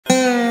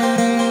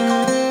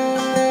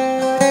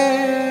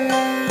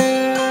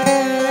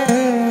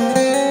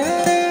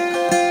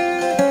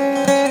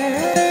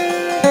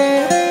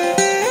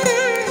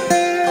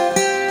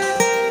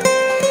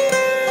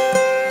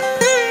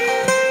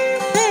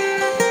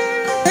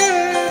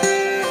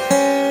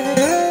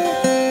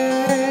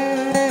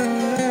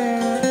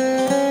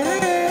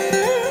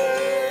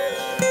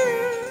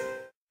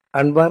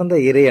அன்பார்ந்த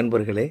இறை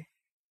அன்பர்களே,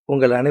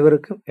 உங்கள்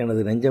அனைவருக்கும்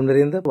எனது நெஞ்சம்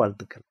நிறைந்த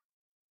வாழ்த்துக்கள்.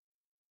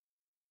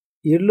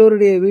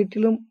 எல்லோருடைய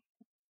வீட்டிலும்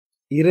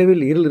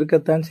இரவில் இருள்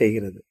இருக்கத்தான்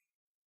செய்கிறது.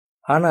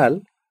 ஆனால்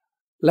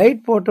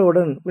லைட்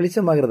போட்டவுடன்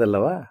வெளிச்சமாகிறது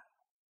அல்லவா?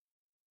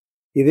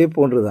 இதே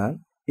போன்றுதான்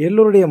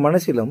எல்லோருடைய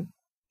மனசிலும்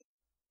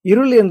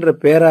இருள் என்ற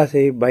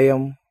பேராசை,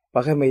 பயம்,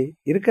 பகைமை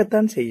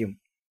இருக்கத்தான் செய்யும்.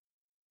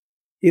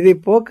 இதை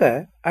போக்க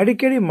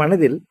அடிக்கடி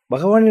மனதில்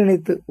பகவான்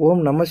நினைத்து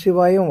ஓம் நம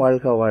சிவாயம்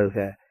வாழ்க வாழ்க,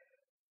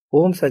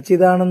 ஓம்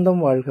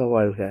சச்சிதானந்தம் வாழ்க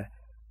வாழ்க,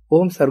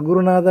 ஓம்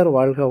சர்க்குருநாதர்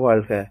வாழ்க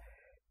வாழ்க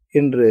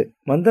என்று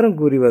மந்திரம்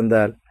கூறி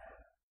வந்தால்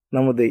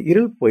நமது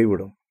இருள்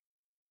போய்விடும்.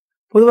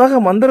 பொதுவாக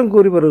மந்திரம்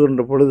கூறி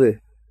வருகின்ற பொழுது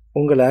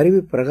உங்கள் அறிவு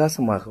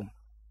பிரகாசமாகும்,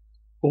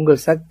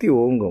 உங்கள் சக்தி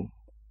ஓங்கும்,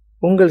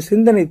 உங்கள்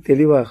சிந்தனை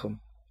தெளிவாகும்,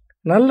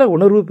 நல்ல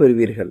உணர்வு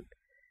பெறுவீர்கள்.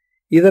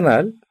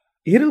 இதனால்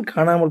இருள்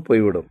காணாமல்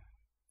போய்விடும்.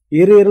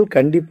 இருள்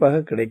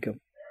கண்டிப்பாக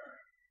கிடைக்கும்.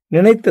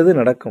 நினைத்தது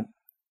நடக்கும்.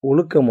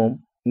 ஒழுக்கமும்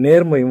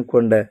நேர்மையும்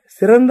கொண்ட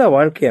சிறந்த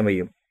வாழ்க்கை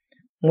அமையும்.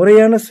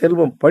 முறையான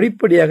செல்வம்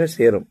படிப்படியாக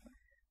சேரும்.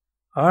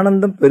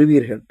 ஆனந்தம்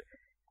பெறுவீர்கள்.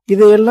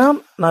 இதையெல்லாம்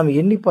நாம்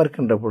எண்ணி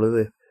பார்க்கின்ற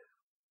பொழுது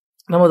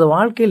நமது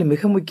வாழ்க்கையில்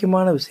மிக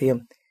முக்கியமான விஷயம்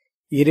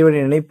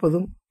இறைவனை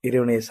நினைப்பதும்,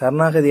 இறைவனை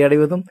சரணாகதி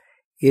அடைவதும்,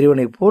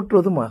 இறைவனை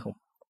போற்றுவதும் ஆகும்.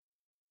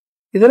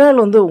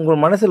 இதனால்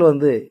உங்கள் மனசில்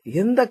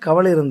எந்த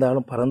கவலை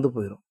இருந்தாலும் பறந்து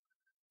போயிடும்,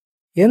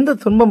 எந்த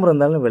துன்பம்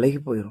இருந்தாலும்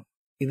விலகி போயிடும்.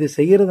 இது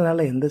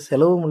செய்யறதுனால எந்த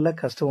செலவும் இல்லை,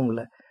 கஷ்டமும்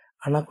இல்லை.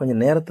 ஆனால்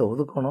கொஞ்சம் நேரத்தை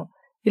ஒதுக்கணும்,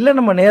 இல்லை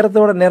நம்ம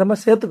நேரத்தோட நேரமாக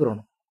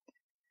சேர்த்துக்கிறணும்.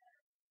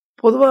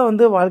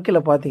 பொதுவாக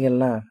வாழ்க்கையில்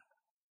பார்த்தீங்கன்னா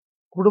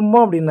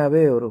குடும்பம்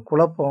அப்படின்னாவே ஒரு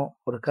குழப்பம்,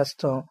 ஒரு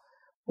கஷ்டம்,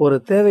 ஒரு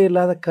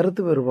தேவையில்லாத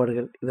கருத்து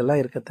வேறுபாடுகள் இதெல்லாம்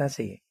இருக்கத்தான்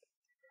செய்யும்.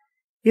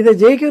 இதை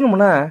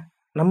ஜெயிக்கணும்னா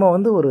நம்ம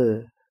ஒரு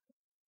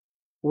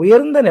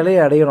உயர்ந்த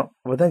நிலையை அடையணும்.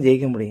 அப்பதான்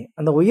ஜெயிக்க முடியும்.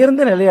 அந்த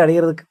உயர்ந்த நிலையை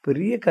அடைகிறதுக்கு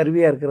பெரிய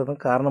கருவியா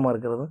இருக்கிறதும் காரணமா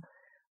இருக்கிறதும்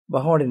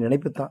பகவானுடைய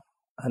நினைப்பு தான்.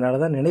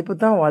 அதனாலதான் நினைப்பு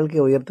தான்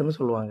வாழ்க்கையை உயர்த்துன்னு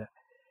சொல்லுவாங்க.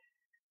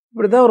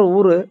 இப்படிதான் ஒரு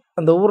ஊரு,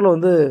 அந்த ஊர்ல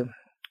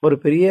ஒரு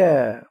பெரிய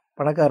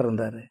பணக்காரர்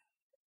இருந்தாரு.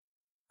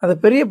 அந்த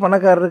பெரிய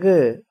பணக்காரருக்கு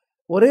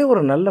ஒரே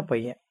ஒரு நல்ல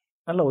பையன்,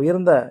 நல்ல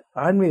உயர்ந்த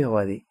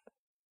ஆன்மீகவாதி.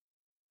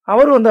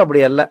 அவர்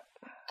அப்படி அல்ல.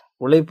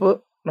 உழைப்பு,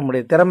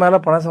 நம்முடைய திறமையால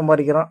பணம்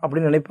சம்பாதிக்கிறோம்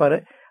அப்படின்னு நினைப்பாரு.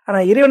 ஆனா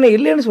இறைவனை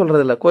இல்லைன்னு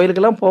சொல்றது இல்லை.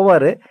 கோயிலுக்கெல்லாம்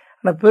போவாரு,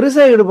 ஆனா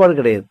பெருசா ஈடுபாடு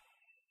கிடையாது.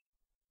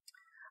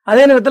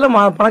 அதே நேரத்துல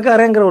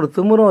பணக்காரங்கிற ஒரு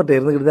திமிரும் அவர்கிட்ட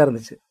இருந்துகிட்டு தான்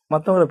இருந்துச்சு.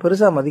 மற்றவங்களை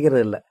பெருசா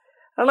மதிக்கிறது இல்லை.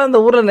 ஆனால் அந்த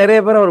ஊர்ல நிறைய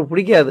பேர் அவருக்கு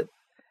பிடிக்காது,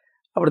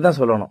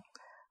 அப்படித்தான் சொல்லணும்.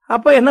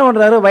 அப்ப என்ன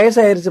பண்றாரு,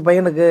 வயசாயிருச்சு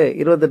பையனுக்கு,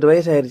 28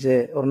 வயசு ஆயிருச்சு,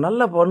 ஒரு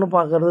நல்ல பொண்ணு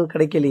பார்க்கறது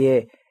கிடைக்கலையே,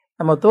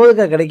 நம்ம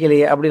தோதுக்கா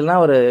கிடைக்கலையே அப்படின்லாம்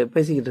அவர்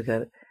பேசிக்கிட்டு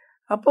இருக்காரு.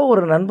 அப்போ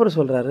ஒரு நண்பர்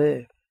சொல்றாரு,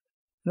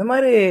 இந்த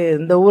மாதிரி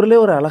இந்த ஊர்லயே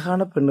ஒரு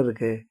அழகான பெண்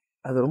இருக்கு,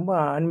 அது ரொம்ப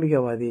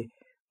ஆன்மீகவாதி,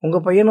 உங்க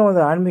பையனும்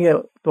ஆன்மீக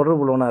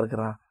தொடர்பு உள்ளவனா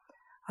இருக்கிறான்,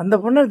 அந்த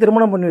பொண்ணை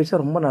திருமணம் பண்ணி வச்சா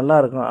ரொம்ப நல்லா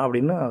இருக்கும்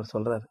அப்படின்னு அவர்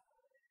சொல்றாரு.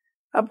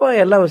 அப்போ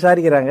எல்லாம்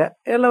விசாரிக்கிறாங்க.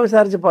 எல்லாம்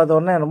விசாரிச்சு பார்த்த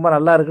உடனே ரொம்ப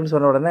நல்லா இருக்குன்னு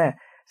சொன்ன உடனே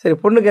சரி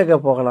பொண்ணு கேட்க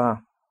போகலாம்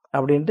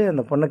அப்படின்ட்டு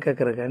அந்த பொண்ணை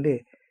கேட்கறதுக்காண்டி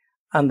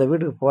அந்த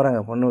வீட்டுக்கு போறாங்க.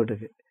 பொண்ணு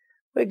வீட்டுக்கு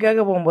போய் கேட்க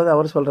போகும்போது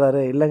அவர்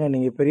சொல்றாரு, இல்லைங்க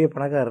நீங்க பெரிய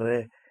பணக்காரரு,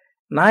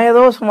 நான்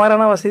ஏதோ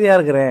சுமாரான வசதியா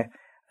இருக்கிறேன்,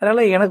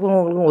 அதனால எனக்கும்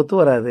உங்களுக்கும் ஒத்து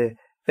வராது,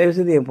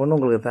 தயவுசெய்து என் பொண்ணு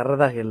உங்களுக்கு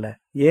தர்றதாக இல்லை,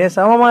 ஏன்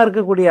சமமா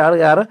இருக்கக்கூடிய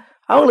ஆளுங்க யாரோ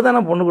அவங்களுக்கு தான்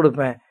நான் பொண்ணு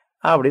கொடுப்பேன்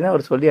அப்படின்னு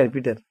அவர் சொல்லி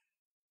அனுப்பிட்டார்.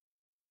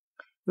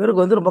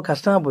 இவருக்கு ரொம்ப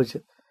கஷ்டமா போச்சு.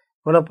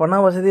 இவ்வளவு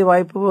பண வசதி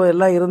வாய்ப்பு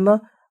எல்லாம்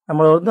இருந்தும்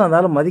நம்மளை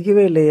அந்த ஆள்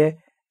மதிக்கவே இல்லையே,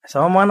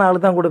 சமமான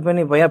ஆளு தான் கொடுப்பேன்,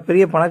 நீ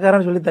பெரிய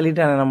பணக்காரன்னு சொல்லி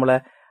தள்ளிட்டானே நம்மளை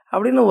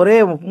அப்படின்னு ஒரே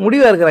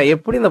முடிவா இருக்கிறான்.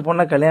 எப்படி இந்த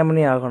பொண்ணை கல்யாணம்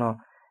பண்ணி ஆகணும்,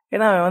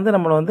 ஏன்னா அவன்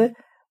நம்மளை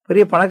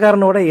பெரிய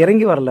பணக்காரனோட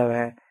இறங்கி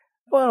வரலவன்,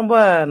 இப்போ ரொம்ப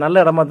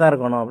நல்ல இடமா தான்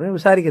இருக்கணும் அப்படின்னு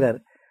விசாரிக்கிறாரு.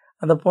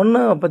 அந்த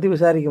பொண்ணை பத்தி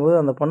விசாரிக்கும் போது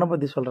அந்த பொண்ணை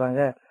பத்தி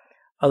சொல்றாங்க,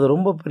 அது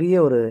ரொம்ப பெரிய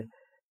ஒரு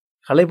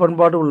கலை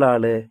பண்பாடு உள்ள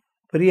ஆளு,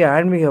 பெரிய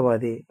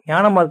ஆன்மீகவாதி,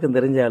 ஞான மார்க்கம்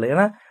தெரிஞ்ச ஆளு,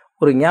 ஏன்னா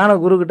ஒரு ஞான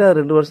குரு கிட்ட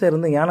 2 வருஷம்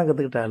இருந்து ஞானம்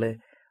கத்துக்கிட்டாளு,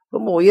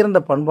 ரொம்ப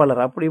உயர்ந்த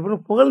பண்பாளர், அப்படி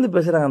இப்படின்னு புகழ்ந்து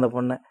பேசுறாங்க அந்த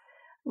பொண்ணை.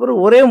 இவரு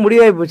ஒரே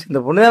முடிவாகி போச்சு,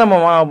 இந்த பொண்ணு தான் நம்ம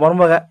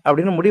மருமக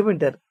அப்படின்னு முடிவு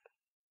பண்ணிட்டாரு.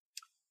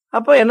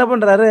 அப்போ என்ன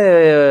பண்றாரு,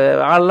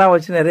 ஆள்லாம்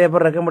வச்சு நிறைய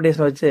பேர்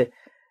ரெக்கமெண்டேஷன் வச்சு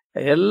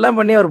எல்லாம்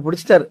பண்ணி அவர்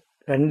பிடிச்சிட்டாரு.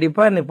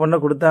 கண்டிப்பா நீ பொண்ணை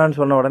கொடுத்தான்னு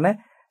சொன்ன உடனே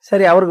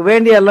சரி அவருக்கு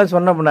வேண்டிய எல்லாம்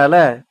சொன்ன பின்னால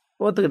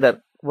ஒத்துக்கிட்டாரு,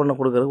 பொண்ணை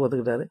கொடுக்கறதுக்கு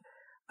ஒத்துக்கிட்டாரு.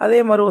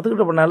 அதே மாதிரி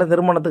ஒத்துக்கிட்ட பின்னால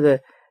திருமணத்துக்கு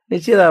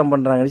நிச்சயம்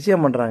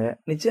பண்றாங்க.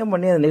 நிச்சயம்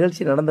பண்ணி அந்த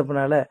நிகழ்ச்சி நடந்த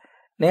பின்னால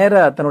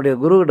நேரா தன்னுடைய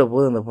குரு கிட்ட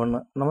போகுது அந்த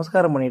பொண்ணு.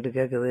 நமஸ்காரம் பண்ணிட்டு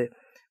கேட்குது,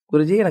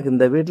 குருஜி எனக்கு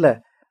இந்த வீட்டில்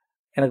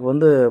எனக்கு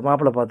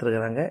மாப்பிள்ளை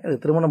பார்த்துருக்குறாங்க,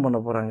 எனக்கு திருமணம் பண்ண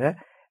போறாங்க,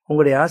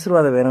 உங்களுடைய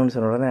ஆசீர்வாதம் வேணும்னு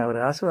சொன்ன உடனே அவர்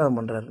ஆசீர்வாதம்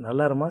பண்றாரு,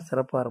 நல்லா இருமா,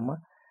 சிறப்பா இருமா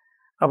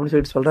அப்படின்னு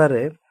சொல்லிட்டு சொல்றாரு,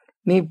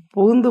 நீ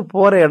புகுந்து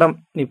போற இடம்,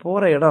 நீ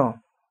போற இடம்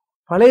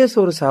பழைய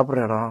சோறு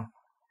சாப்பிட்ற இடம்,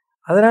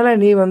 அதனால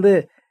நீ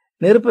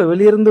நெருப்பை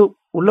வெளியிருந்து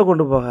உள்ள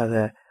கொண்டு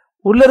போகாத,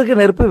 உள்ள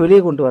இருக்க நெருப்பை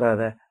வெளியே கொண்டு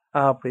வராத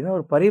அப்படின்னு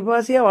ஒரு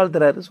பரிபாசியா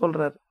வாழ்த்துறாரு,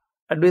 சொல்றாரு,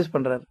 அட்வைஸ்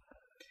பண்றாரு.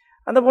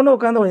 அந்த பொண்ணு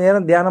உட்காந்து கொஞ்ச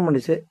நேரம் தியானம்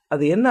பண்ணிச்சு.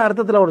 அது என்ன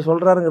அர்த்தத்தில் அவர்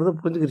சொல்றாருங்கிறது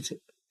புரிஞ்சுக்கிடுச்சு.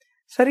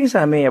 சரிங்க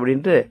சாமி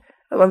அப்படின்ட்டு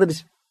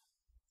வந்துடுச்சு.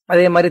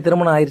 அதே மாதிரி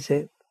திருமணம் ஆயிடுச்சு.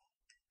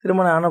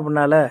 திருமணம் ஆன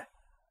பின்னால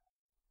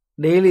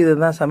டெய்லி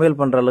இதுதான் சமையல்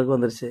பண்ற அளவுக்கு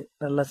வந்துருச்சு.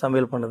 நல்லா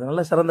சமையல் பண்ணுது,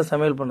 நல்லா சிறந்த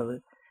சமையல் பண்ணுது.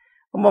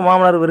 ரொம்ப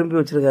மாமனார் விரும்பி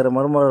வச்சிருக்காரு,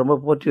 மருமகள் ரொம்ப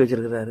போற்றி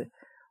வச்சிருக்கிறாரு.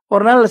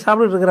 ஒரு நாள்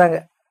சாப்பிட்டுட்டு இருக்கிறாங்க.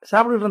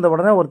 சாப்பிட்டுட்டு இருந்த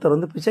உடனே ஒருத்தர்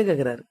வந்து பிச்சை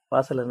கேட்குறாரு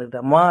வாசல்ல நின்றுட்டு,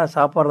 அம்மா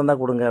சாப்பாடு இருந்தா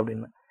கொடுங்க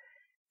அப்படின்னு.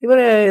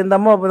 இவர் இந்த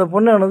அம்மா இந்த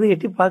பொண்ணு வந்து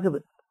எட்டி பார்க்குது.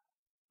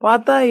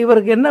 பார்த்தா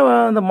இவருக்கு என்ன,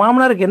 இந்த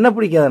மாமனாருக்கு என்ன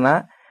பிடிக்காதுன்னா,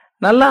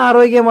 நல்லா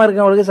ஆரோக்கியமா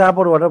இருக்கவங்களுக்கு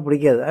சாப்பாடு போட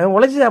பிடிக்காது. அவன்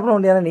உழைச்சி சாப்பிட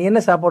முடியாது, நீ என்ன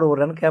சாப்பாடு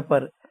போடுறான்னு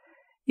கேட்பாரு.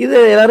 இது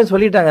எல்லாரும்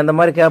சொல்லிட்டாங்க, இந்த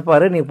மாதிரி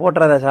கேட்பாரு, நீ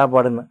போட்டுறாத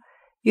சாப்பாடுன்னு.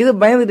 இது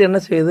பயந்துட்டு என்ன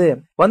செய்யுது,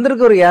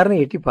 வந்திருக்கவர்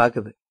யாருன்னு எட்டி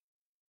பார்க்குது.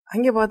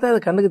 அங்கே பார்த்தா அது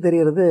கண்ணுக்கு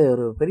தெரியறது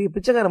ஒரு பெரிய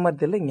பிச்சைக்கார மாதிரி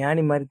தெரியல,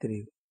 ஞானி மாதிரி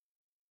தெரியுது.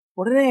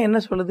 உடனே என்ன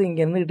சொல்லுது,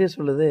 இங்கே நின்றுக்கிட்டே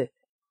சொல்லுது,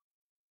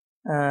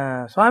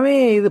 சுவாமி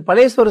இது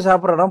பழைய சோறு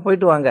சாப்பிட்ற இடம்,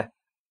 போயிட்டு வாங்க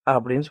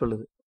அப்படின்னு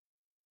சொல்லுது.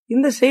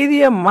 இந்த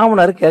செய்தியை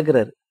மாமனார்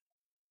கேட்குறாரு.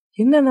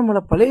 என்ன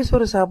நம்மளை பழைய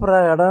சோறு சாப்பிட்ற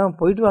இடம்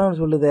போயிட்டு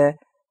வாங்கன்னு சொல்லுதே,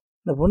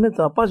 இந்த பொண்ணு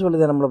தப்பா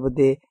சொல்லுதே நம்மளை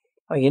பற்றி,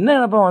 அவன் என்ன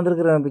நினப்பா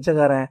வந்திருக்கிறவன்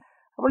பிச்சைக்காரன்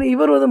அப்படின்னு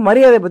இவர் வந்து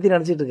மரியாதையை பற்றி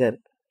நினச்சிட்டு இருக்காரு.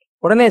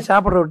 உடனே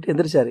சாப்பிட்ற விட்டு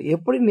எந்திரிச்சாரு.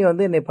 எப்படி நீ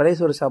வந்து என்னை பழைய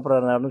சோறு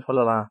சாப்பிட்ற அப்படின்னு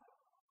சொல்லலாம்,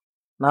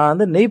 நான்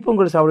வந்து நெய்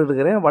பொங்கல் சாப்பிட்டுட்டு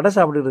இருக்கிறேன், வடை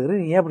சாப்பிட்டுட்டு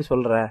இருக்கிறேன், ஏன் அப்படி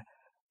சொல்கிற,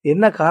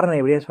 என்ன காரணம்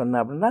எப்படியே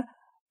சொன்னேன் அப்படின்னா,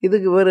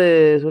 இதுக்கு ஒரு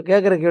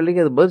கேட்குற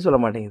கேள்விக்கு அது பதில் சொல்ல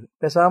மாட்டேங்குது,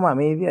 பேசாமல்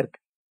அமைதியாக இருக்கு.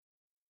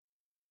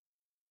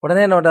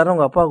 உடனே என்ன பண்ணுறாரு,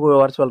 உங்கள் அப்பா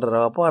வர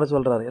சொல்கிறாரு, அப்பா வர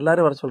சொல்கிறாரு,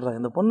 எல்லாரும் வர சொல்கிறாங்க.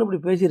 இந்த பொண்ணு இப்படி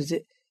பேசிருச்சு,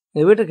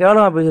 எங்கள் வீட்டை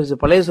கேவலமாக பேசிருச்சு,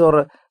 பழைய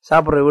சோறு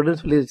சாப்பிட்ற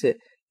வீடுன்னு சொல்லிருச்சு,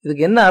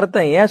 இதுக்கு என்ன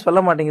அர்த்தம், ஏன் சொல்ல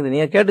மாட்டேங்குது,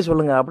 நீங்கள் கேட்டு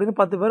சொல்லுங்க அப்படின்னு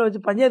 10 பேரை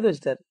வச்சு பஞ்சாயத்து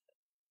வச்சுட்டாரு.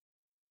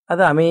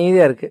 அது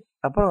அமைதியாக இருக்குது.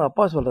 அப்புறம் அவங்க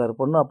அப்பா சொல்கிறாரு,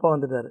 பொண்ணு அப்பா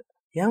வந்துட்டாரு,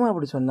 ஏமா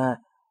அப்படி சொன்னேன்,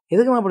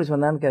 எதுக்குமா அப்படி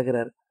சொன்னான்னு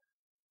கேட்குறாரு.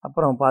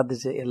 அப்புறம்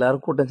பார்த்துச்சு,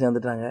 எல்லாரும் கூட்டம்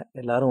சேர்ந்துட்டாங்க,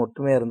 எல்லாரும்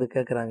ஒற்றுமையாக இருந்து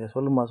கேட்குறாங்க,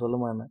 சொல்லுமா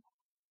சொல்லுமான்னு.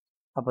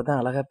 அப்போ தான்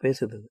அழகாக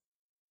பேசுது,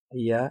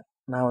 ஐயா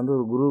நான் வந்து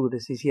ஒரு குருக்கிட்ட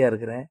சிஷியாக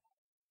இருக்கிறேன்,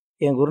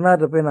 என்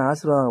குருநாட்ட போய் நான்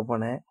ஆசீர்வாதம்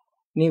போனேன்,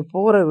 நீ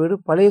போகிற வீடு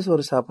பழைய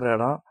சோறு சாப்பிட்ற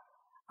இடம்,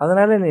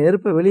 அதனால் நீ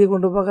நெருப்பை வெளியே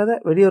கொண்டு போகாத,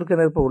 வெளியே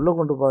இருக்க நெருப்பை உள்ளே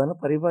கொண்டு போகாதுன்னு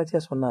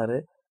பரிபாஷையாக சொன்னார்.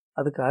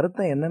 அதுக்கு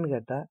அர்த்தம் என்னன்னு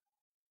கேட்டால்,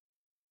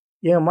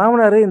 எங்கள்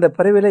மாமனார் இந்த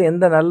பிறவியில்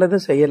எந்த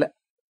நல்லதும் செய்யலை,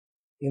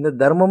 எந்த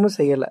தர்மமும்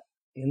செய்யலை,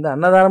 எந்த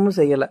அன்னதானமும்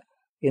செய்யலை,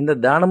 எந்த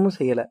தானமும்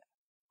செய்யலை.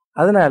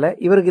 அதனால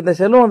இவருக்கு இந்த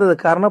செல்வம் வந்தது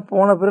காரணம்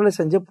போன பிறவில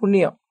செஞ்ச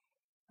புண்ணியம்,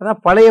 அதான்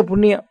பழைய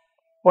புண்ணியம்.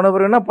 போன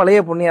பிறகுனா பழைய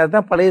புண்ணியம்,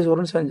 அதுதான் பழைய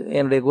சோறுன்னு செஞ்சு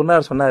என்னுடைய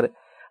குருநாதர் சொன்னார்.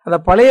 அந்த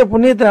பழைய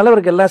புண்ணியத்தினால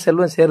அவருக்கு எல்லாம்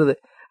செல்வம் சேருது.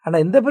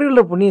 ஆனால் இந்த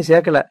பிரிவில் புண்ணியம்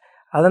சேர்க்கல,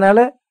 அதனால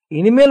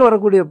இனிமேல்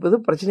வரக்கூடிய இது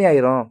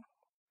பிரச்சனையாயிரும்.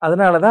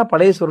 அதனால தான்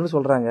பழைய சோறுன்னு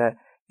சொல்றாங்க.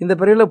 இந்த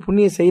பிரிவில்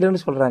புண்ணியம்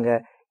செய்யலன்னு சொல்றாங்க.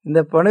 இந்த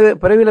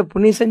பிறவியில்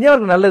புண்ணியம் செஞ்சா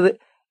அவருக்கு நல்லது,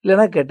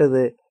 இல்லைன்னா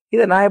கெட்டது.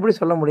 இதை நான் எப்படி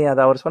சொல்ல முடியும்,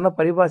 அது அவர் சொன்ன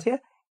பரிபாஷையை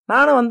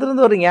நானும்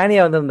வந்திருந்து ஒரு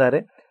ஞானியாக வந்திருந்தாரு.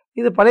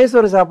 இது பழைய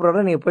சோறு சாப்பிட்றோட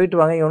நீங்கள் போயிட்டு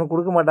வாங்க, இவனுக்கு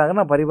கொடுக்க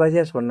மாட்டாங்கன்னு நான்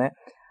பரிபாஷையாக சொன்னேன்.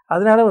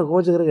 அதனால அவர்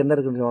கோச்சுக்கிறதுக்கு என்ன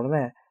இருக்குன்னு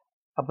உடனே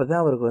அப்போ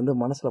தான் அவருக்கு வந்து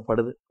மனசில்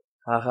படுது,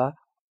 ஆகா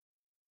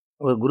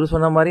ஒரு குரு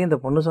சொன்ன மாதிரியும் இந்த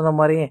பொண்ணு சொன்ன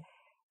மாதிரியும்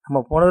நம்ம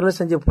போனவரில்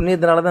செஞ்ச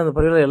புண்ணியத்தினால தான் இந்த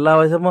பிறவியில் எல்லா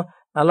வயசுமும்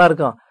நல்லா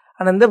இருக்கும்.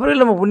 ஆனால் இந்த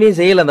பிறவியில் நம்ம புண்ணியம்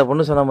செய்யலை, அந்த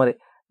பொண்ணு சொன்ன மாதிரி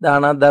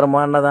தானம்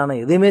தர்மம்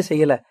அன்னதானம் எதுவுமே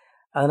செய்யலை.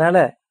 அதனால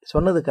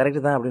சொன்னது கரெக்டு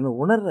தான் அப்படின்னு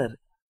உணர்றாரு.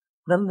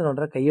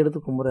 உணர்ந்து கையெடுத்து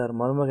கும்பிட்றாரு,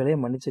 மருமகளே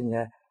மன்னிச்சுங்க,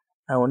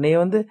 நான் உன்னையே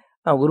வந்து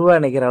நான் குருவாக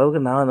நினைக்கிற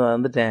அளவுக்கு நான்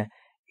வந்துட்டேன்,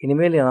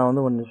 இனிமேல் நான்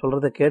வந்து ஒன்று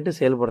சொல்கிறத கேட்டு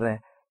செயல்படுறேன்,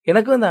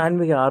 எனக்கும் இந்த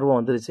ஆன்மீக ஆர்வம்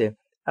வந்துருச்சு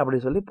அப்படி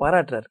சொல்லி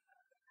பாராட்டுறாரு.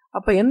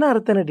 அப்போ என்ன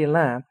அர்த்தம்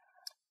கேட்டீங்கன்னா,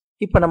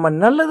 இப்போ நம்ம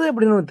நல்லது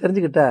அப்படின்னு ஒன்று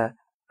தெரிஞ்சுக்கிட்டா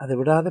அதை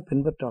விடாத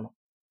பின்பற்றணும்,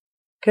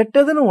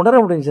 கெட்டதுன்னு உணர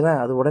முடிஞ்சுன்னா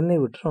அது உடனே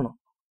விட்டுறணும்.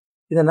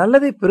 இந்த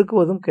நல்லதை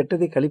பெருக்குவதும்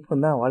கெட்டதை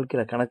கழிப்பதும் தான்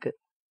வாழ்க்கையில் கணக்கு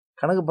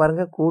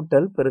பாருங்க,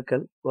 கூட்டல்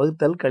பெருக்கல்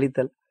வகுத்தல்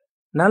கழித்தல்.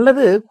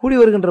 நல்லது கூடி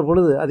வருகின்ற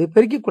பொழுது அதை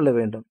பெருக்கிக் கொள்ள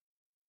வேண்டும்,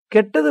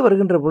 கெட்டது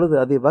வருகின்ற பொழுது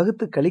அதை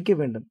வகுத்து கழிக்க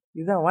வேண்டும்.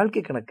 இதுதான்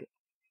வாழ்க்கை கணக்கு.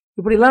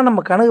 இப்படிலாம்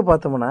நம்ம கணக்கு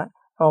பார்த்தோம்னா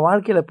நம்ம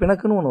வாழ்க்கையில்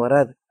பிணக்குன்னு ஒன்று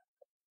வராது.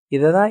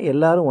 இதை தான்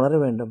எல்லாரும் உணர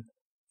வேண்டும்.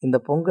 இந்த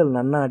பொங்கல்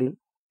நன்னாடில்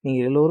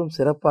நீங்கள் எல்லோரும்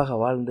சிறப்பாக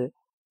வாழ்ந்து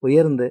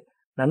உயர்ந்து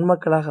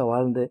நன்மக்களாக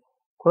வாழ்ந்து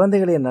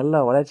குழந்தைகளை நல்லா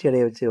வளர்ச்சி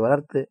அடைய வச்சு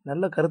வளர்த்து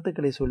நல்ல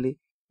கருத்துக்களை சொல்லி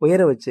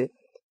உயர வச்சு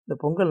இந்த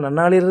பொங்கல்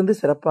நன்னாளிலிருந்து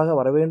சிறப்பாக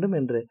வர வேண்டும்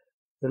என்று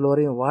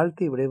எல்லோரையும்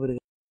வாழ்த்தி விடைபெறுகிறேன்.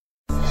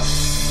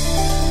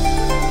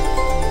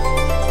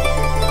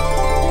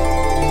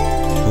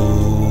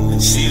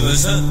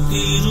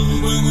 சிவசக்தி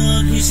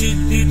ரூபமாகி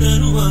சித்தி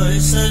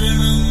தருவாய்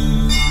சரணம்,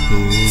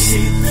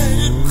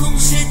 சித்தருக்கும்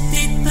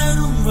சித்தி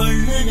தரும்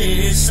வள்ளலே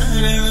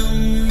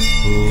சரணம்,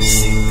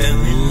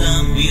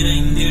 சித்தமெல்லாம்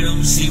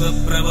விரைந்திடும்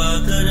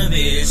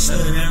சிவப்பிரபாகரவே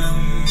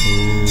சரணம்,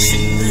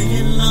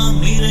 சிந்தையெல்லாம்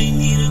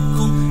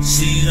நிறைந்திருக்கும்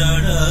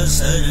சீராடா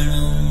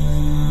சரணம்.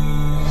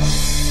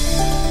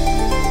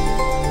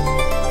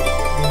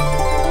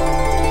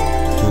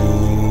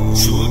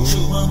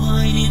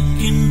 சூட்சுமமாய்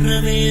நிற்கின்ற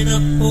வேத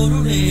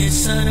பொருளே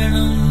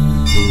சரணம்,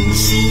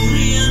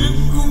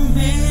 சூரியனுக்கும்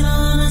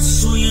மேலான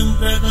சுயம்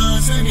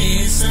பிரகாசனே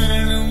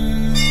சரணம்,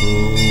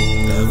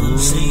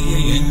 தவம் செய்ய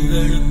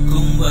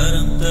எங்களுக்கும்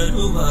வரம்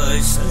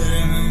தருவாய்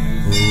சரணம்,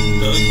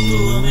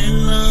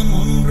 தத்துவமெல்லாம்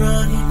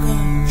ஒன்றாகி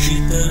காட்சி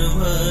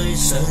தருவாய்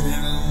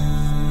சரணம்.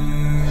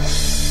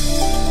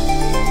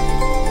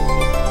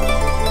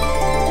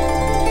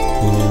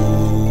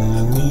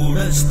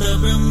 கூடஸ்த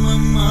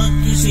பிரம்மம்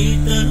ஆக்கி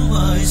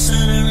சீத்தருவாய்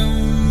சரணம்,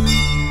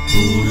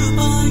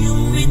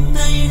 கூடுபாயும்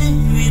வித்தையினை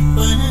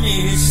விற்பனரே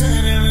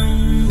சரணம்,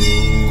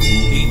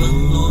 கூடி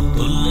வந்தோர்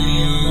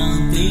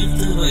தொல்லையெல்லாம்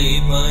தீர்த்து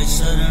வைப்பாய்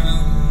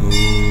சரணம்,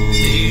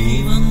 தேடி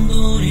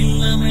வந்தோர்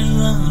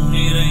இல்லமெல்லாம்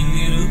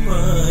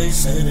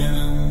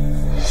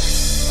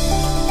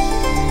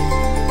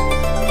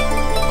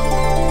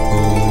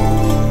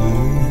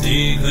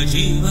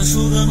ஜீவ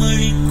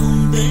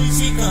சுகமளிக்கும்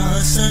தேசிகா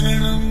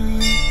சரணம்.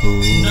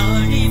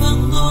 நாடி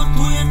வந்தோர்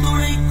துயர்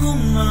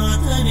துளைக்கும்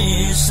நாதனே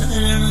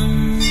சரணம்.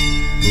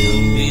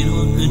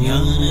 நம்பினோர்க்கு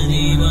ஞான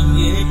தீபம்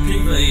ஏற்றி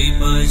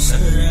வைப்பாய்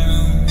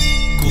சரணம்.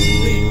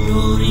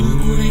 கும்பிட்டோரின்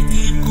குறை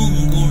தீர்க்கும்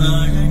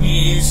குணாளனே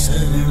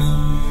சரணம்.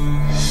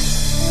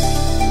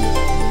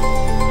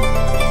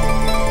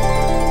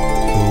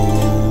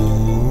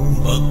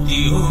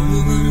 பக்தியோடு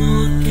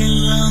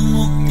வருவோர்க்கெல்லாம்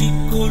முக்தி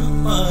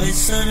கொடுப்பாய்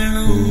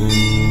சரணம்.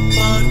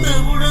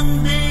 பார்த்தவுடன்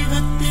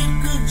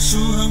தேகத்திற்கு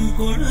சுகம்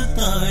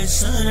கொடுத்தாய்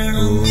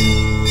சரணம்.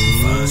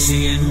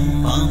 வாசியனும்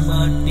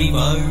பாம்பாட்டி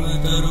வாழ்வு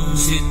தரும்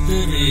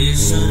சித்தரே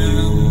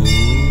சரணம்.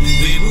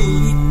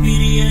 விபூதி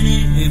பிரியனே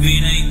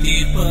வினை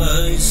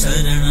தீர்ப்பாய்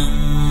சரணம்.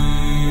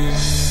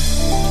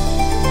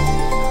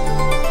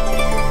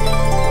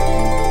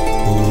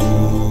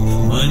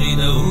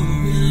 மனித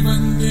உருவில்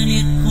வந்து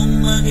நிற்கும்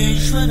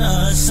மகேஸ்வரா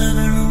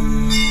சரணம்.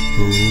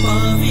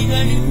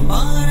 பாவிகளின்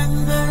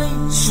பாரங்களை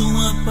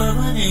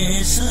சுமப்பவனே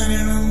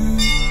சரணம்.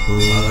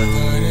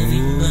 ஆதார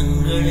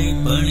விம்பங்களை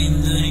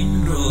பணிந்து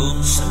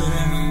நின்றோம்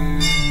சரணம்.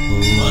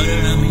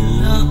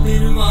 மரணமில்லா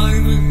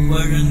பெருவாழ்வு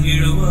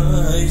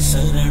வழங்கிடுவாய்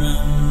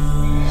சரணம்.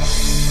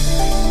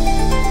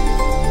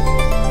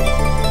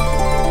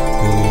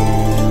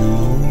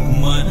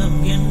 மனம்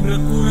என்ற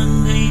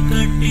குரங்கை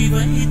கட்டி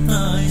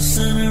வைத்தாய்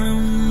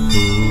சரணம்.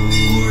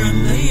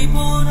 குழந்தை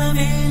போல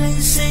வேலை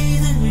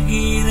செய்து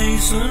கீதை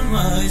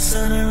சொல்வாய்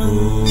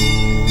சரணம்.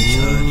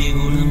 ஜாதி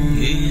குலம்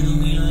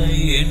ஏதும் இல்லை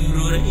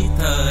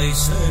என்றுரைத்தாய்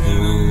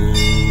சரணம்.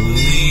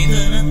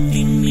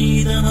 நீதனத்தின்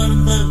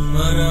மீதமர்ந்த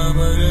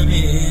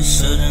பராபரனே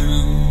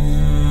சரணம்.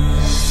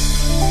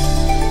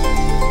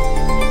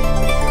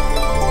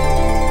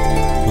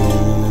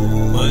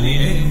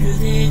 பதினேழு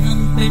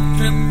தேகம்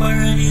பெற்ற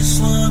பழனி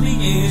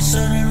சுவாமியே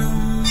சரணம்.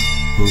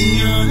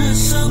 ஞான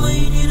சபை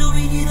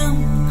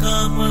நிறுவிதம்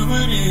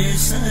காப்பவரே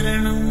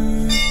சரணம்.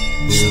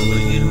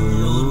 சபையில்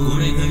உள்ளோர்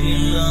குறைகள்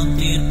எல்லாம்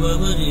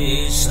தீர்ப்பவரே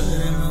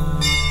சரணம்.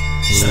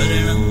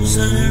 சரணம்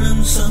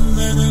சரணம்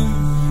சந்ததம்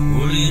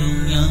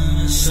ஒளிரும் ஞான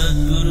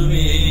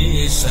சத்குருவே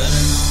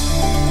சரணம்.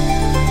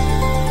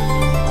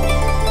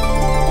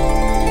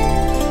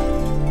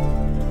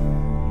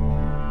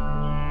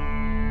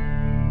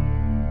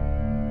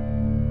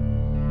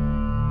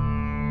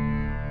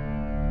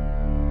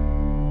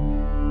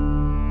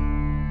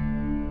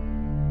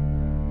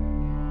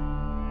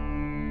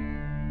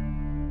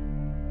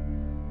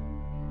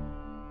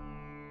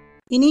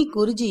 இனி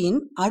குருஜியின்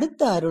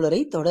அடுத்த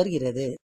அருளுரை தொடர்கிறது.